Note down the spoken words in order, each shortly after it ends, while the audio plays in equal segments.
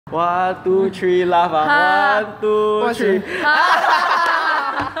1, 2, 3, laugh. 1, 2, 3.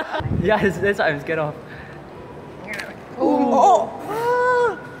 Yeah, that's what I'm scared of.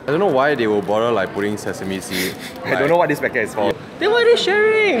 I don't know why they will bother like putting sesame seed. I don't know what this packet is for. Then why are they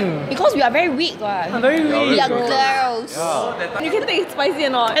sharing? Because we are very weak, right? I'm very weak. We are girls. Yeah. You can take it spicy or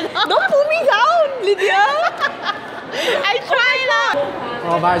not. Don't pull me down, Lydia. I try lah.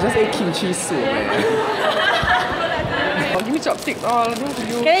 Oh, but I just ate kimchi soup, man. Give me chopsticks. Oh,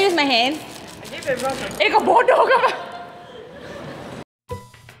 Can I use my hand? got bodoh ke?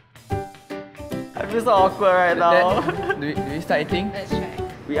 I feel so awkward right now. Do we start eating? Let's try.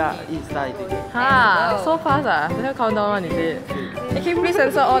 We are starting. Ha, so fast ah? They have countdown one, is it? Hey, can you please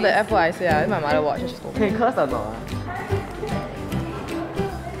censor all the F word I say ah? If my mother watch, she's going. Can curse or not?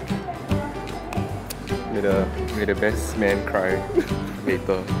 May the best man cry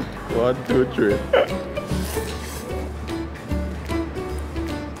later. 1, 2, 3.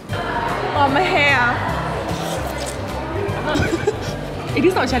 Oh, my hair. It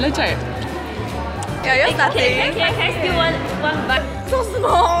is not challenge, right? Yeah, you're starting. Can I steal one bite? So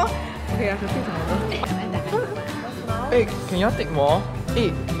small. Okay, I should take some more. Hey, can you all take more?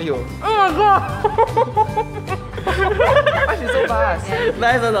 Hey, ayo. Oh my god. Why she so fast?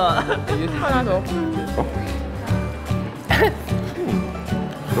 Nice or not?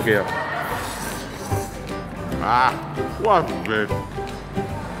 Okay. What man?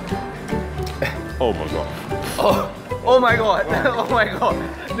 Oh my god. Oh my god. Oh my god.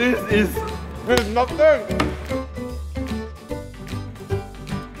 This is nothing.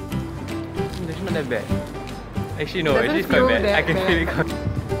 It's not that bad. Actually no, it's quite bad. I can feel it coming.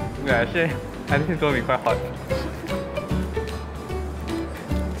 Yeah, actually, I think it's going to be quite hot.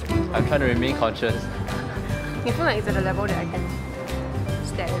 I'm trying to remain conscious. I feel like it's at a level that I can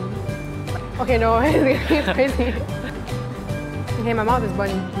stand. Okay, no, it's crazy. Okay, my mouth is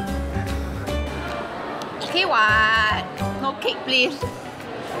burning. Okay, what? No cake, please.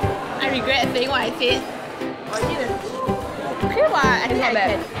 I regret saying what I said. Okay, what? I think I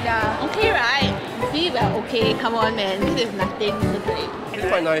can. Yeah. Okay, right? See, we are okay. Come on, man. This is nothing. It's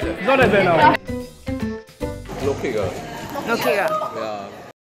quite nice. It's not that bad now. No cake No cake ah? Yeah.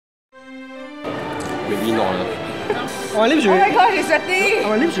 Maybe not. Oh, my lips Oh my red. god, he's sweating! Oh,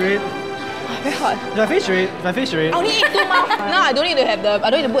 my lips red. Very hot. Is my face red? Is my face red? I only eat 2 mouths. No, I don't need to have the. I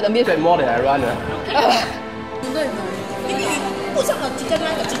don't need to put the milk. Sweat more than I run. Put some chicken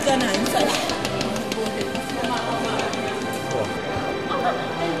like a chicken inside.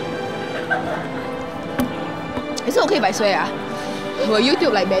 Is it okay if I swear? Will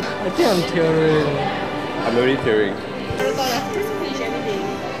YouTube like that? I think I'm tearing. I'm already tearing.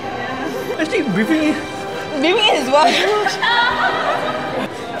 Actually, breathing Maybe it is worse.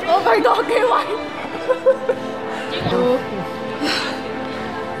 Oh my god, okay, why?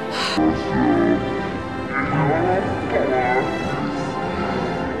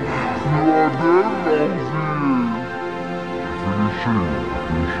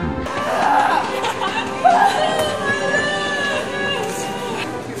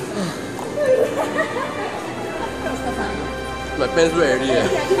 My pants wet already.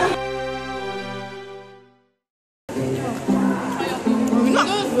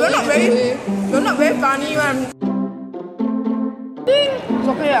 You're not very funny, man. It's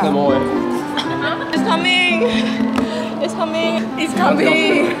okay ah? No more. It's coming! It's coming! It's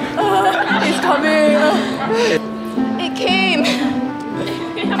coming! It's coming! It came!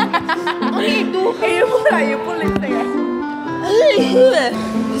 Okay, do. Hey, you put lipstick ah?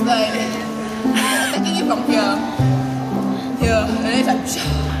 It's like taking it from here, and then it's like.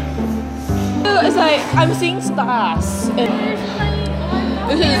 It's like I'm seeing stars. And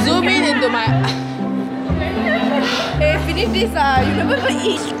you should zoom in into my. Hey, finish this ah! You never even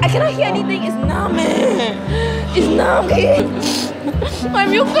eat. I cannot hear anything. It's numb. It's numb. My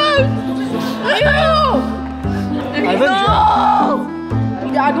mucus. No.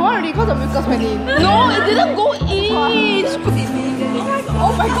 Yeah, I don't want already because the mucus went in. No, it didn't go in.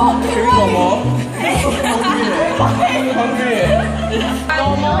 Oh my god. Can we go more? Hungry.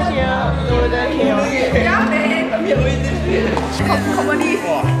 No more here. No, yeah, man. Comedy.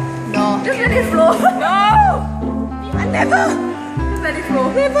 No. Just let it flow. No. I never. Just let it flow.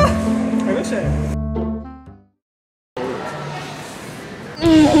 Never. I wish I.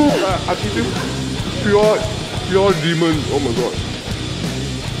 I'm eating pure demon. Oh my god.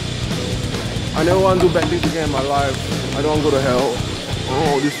 I never want to do bad things again in my life. I don't want to go to hell.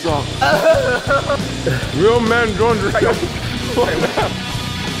 Oh, this sucks. Real men don't drag like that.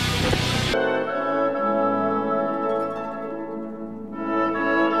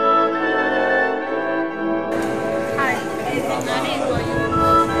 Hi.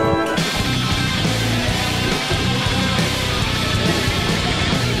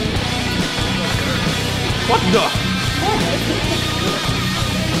 What the?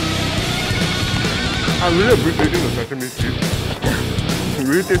 I'm really appreciating the sesame seed. It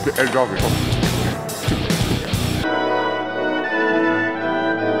really takes the edge off it.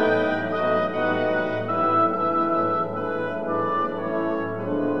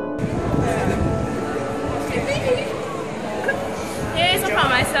 Yeah, it's about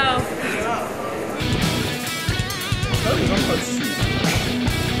myself.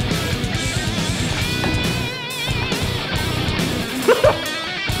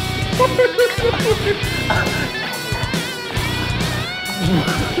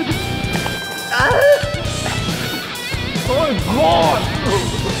 Oh my god!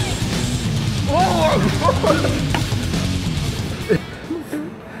 Oh my god!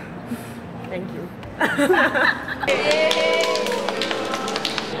 Thank you.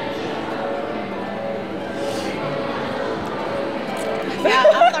 Yeah,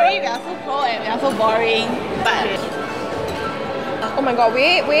 I'm sorry, we are so pro and we are so boring. But Oh my god,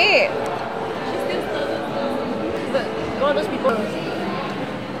 wait. all those people.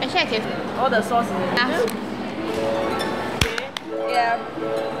 Actually, I can. All the sauce is in it. Yeah.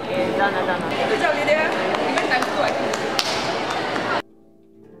 Okay, done. Good job, Lydia. Even time to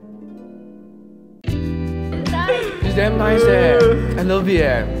It's damn nice eh. I love it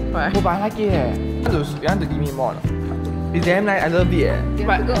eh. Why? Oh, but I like it eh. You want to give me more? It's damn nice. I love it eh. You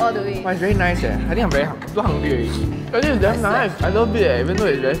have to go all the way. But it's very nice eh. I think I'm very too hungry already. I think it's damn nice. I love it eh, even though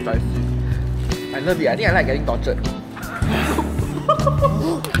it's very spicy. I love it. I think I like getting tortured.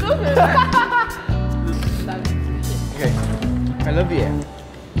 Okay. I love it eh.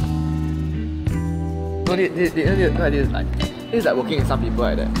 No, this is like working with some people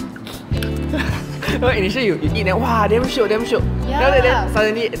like that. No, initially you eat them, wow, damn shiok. Yeah. Then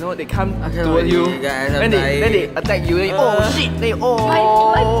suddenly, you know, they come towards you, then they attack you, then you, oh shit, then you,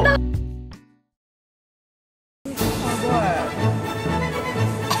 oh.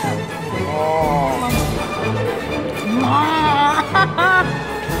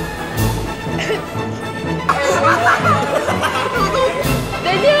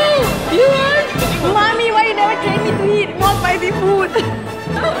 Daniel, you want? Mommy, why you never train me to eat more spicy food?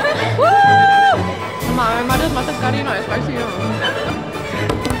 Woo! My mother's mutton curry not as spicy.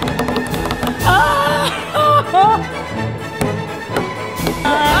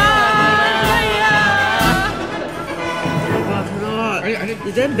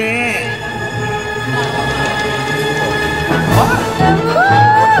 It's damn bad.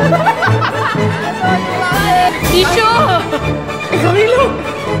 Tisu! Kami look!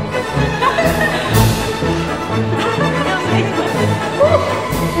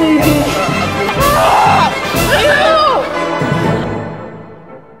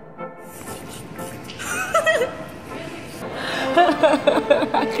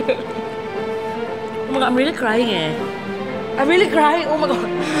 Oh my god, I'm really crying eh. I'm really crying, oh my god.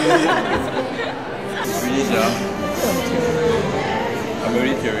 Really, yeah. I'm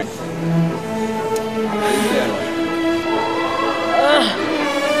really tearing.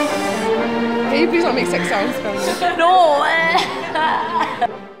 Can you please not make sex sounds? No!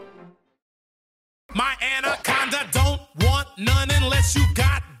 My anaconda don't want none unless you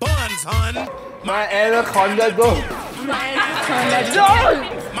got buns, hun. My anaconda don't. My anaconda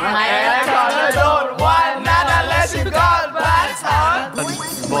don't want none unless you got buns, huh?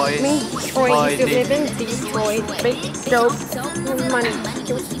 Boy, Boy, you live in Detroit, big dope, money,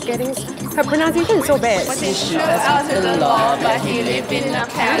 just getting. Her pronunciation is so bad. True out to the law, but he lived in a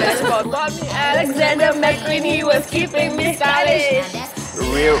palace. Got me Alexander McQueen, he was keeping me stylish.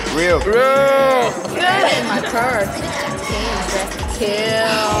 real. Good in my purse.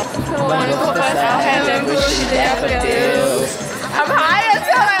 Kill. When you focus, I'll have them Gucci daffodils. I'm high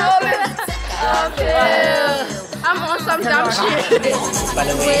until I open it. I'm on some dumb shit. By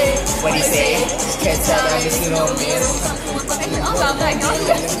the way, what do you say? Can't tell them it's no man.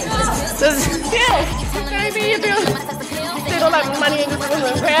 Baby, you do. They don't like money and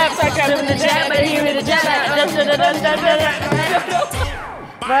perhaps I got him in the jet, but he in the jet.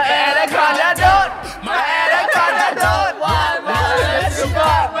 My anaconda don't want more unless you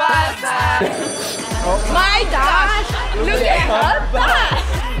got my side. My gosh, look at her butt.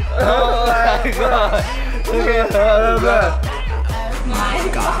 Oh my god. Look at her butt. My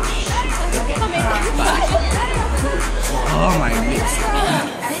gosh. Oh my lips.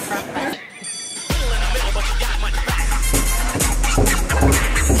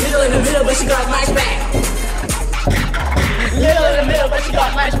 Little in the middle, but she got my back. Little in the middle, but she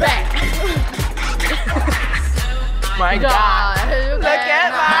got my back. My god. Look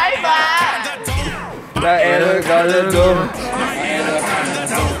at my back. My anaconda don't.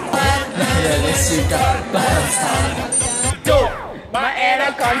 unless you got buns. Don't. My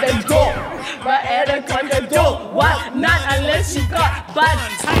anaconda don't. My anaconda don't. What? Not unless you got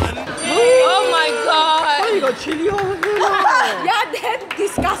buns. Oh my god. You got chili over here. Yeah, that's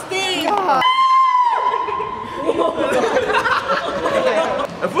disgusting.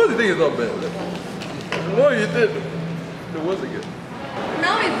 At first you think it's not bad. Like, the more you did, the worse it gets.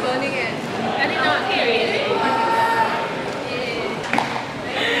 Now it's burning it. I think not here.